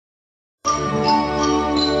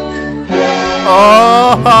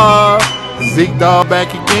Oh, Zeke dog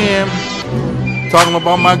back again. Talking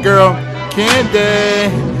about my girl, Candy.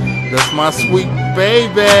 That's my sweet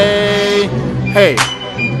baby. Hey,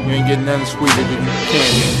 you ain't getting nothing sweeter than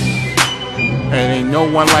Candy. And ain't no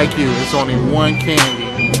one like you. It's only one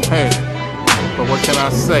Candy. Hey, but what can I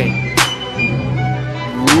say?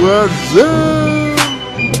 What's up?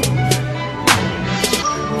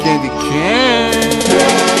 Candy cane.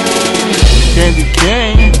 Candy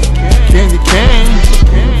cane. Candy cane.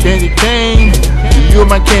 Candy cane. You're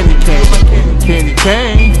my candy cane. Candy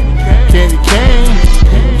cane. Candy cane.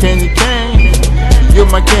 Candy cane. You're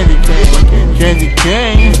my candy cane. Candy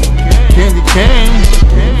cane. Candy cane.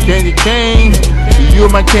 Candy cane. You're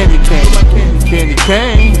my candy cane. Candy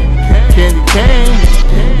cane. Candy cane.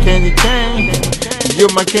 Candy cane.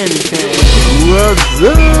 You're my candy cane. What's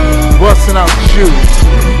up? Busting out shoes.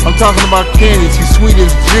 I'm talking about candy. She's sweet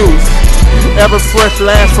as juice. Ever fresh,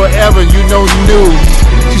 lasts forever. You know new.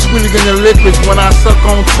 She's sweeter than the liquids when I suck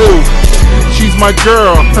on too. She's my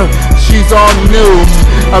girl. She's all new.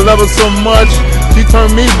 I love her so much. She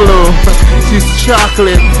turned me blue. She's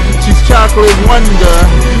chocolate. She's chocolate wonder.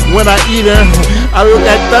 When I eat her, I look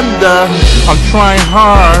at thunder. I'm trying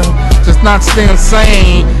hard, just not staying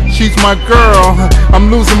sane. She's my girl.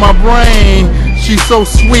 I'm losing my brain. She's so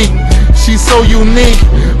sweet. She's so unique.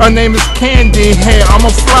 Her name is Candy. Hey, I'm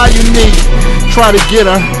a fly unique. Try to get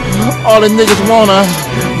her. All the niggas want her,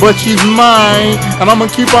 but she's mine, and I'm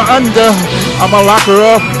gonna keep her under. I'ma lock her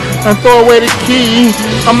up and throw away the key.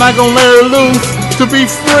 I'm not gonna let her loose to be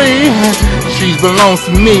free. She belongs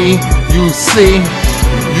to me, you see.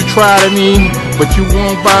 You try to me, but you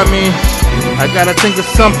won't buy me. I gotta think of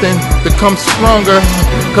something to come stronger,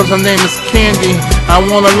 cause her name is Candy. I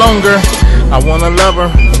want her longer. I wanna love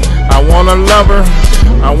her. I wanna love her.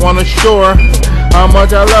 I wanna show her how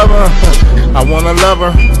much I love her. I wanna love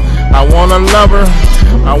her. I wanna love her.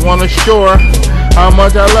 I wanna show her how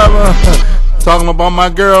much I love her. Talking about my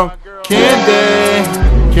girl, Candy.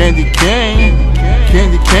 Candy cane.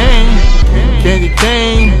 Candy cane. Candy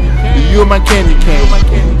cane. You're my candy cane.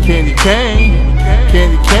 Candy cane.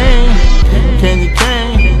 Candy cane. Candy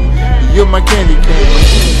cane. You're my candy cane.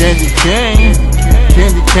 Candy cane.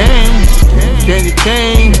 Candy cane. Candy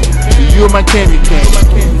cane. You're my candy cane.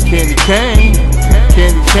 Candy cane.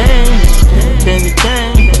 Candy cane. Candy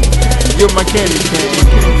cane. You're my candy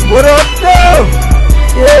cane. What up, though?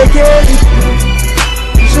 Yeah, Candy.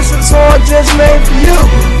 It's just a song just made for you.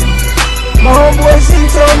 My homeboy C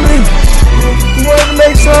told me he wanted to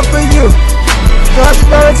make something for you. Happy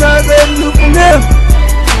Valentine's Day to you from him.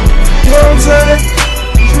 You know what I'm saying?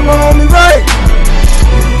 You my homie, right?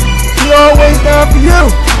 He always down for you.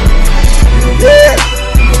 Yeah.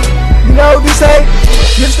 You know, this ain't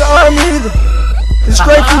just the army either. It's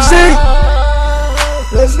straight from Z.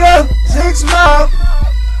 Let's go. 6 miles.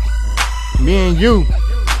 Me and you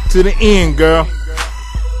to the end, girl.